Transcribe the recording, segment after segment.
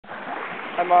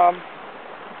Hi, Mom.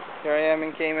 Here I am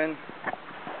in Cayman. This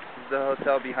is the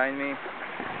hotel behind me.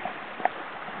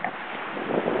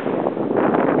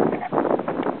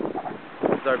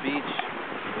 This is our beach.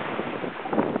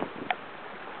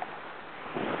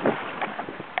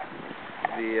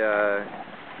 The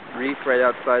reef right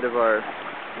outside of where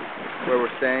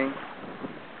we're staying.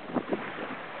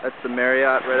 That's the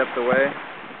Marriott right up the way.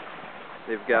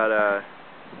 They've got a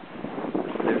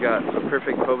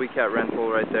perfect Hobie Cat rental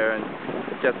right there, and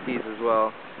jet skis as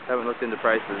well. Haven't looked into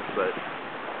prices, but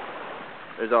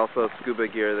there's also scuba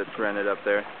gear that's rented up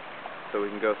there, so we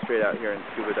can go straight out here and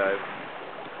scuba dive.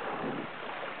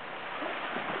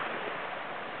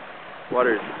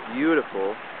 Water is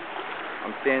beautiful.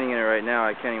 I'm standing in it right now.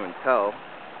 I can't even tell.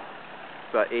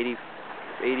 It's about 82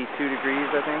 degrees,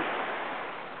 I think.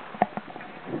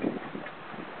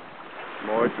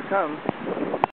 More to come.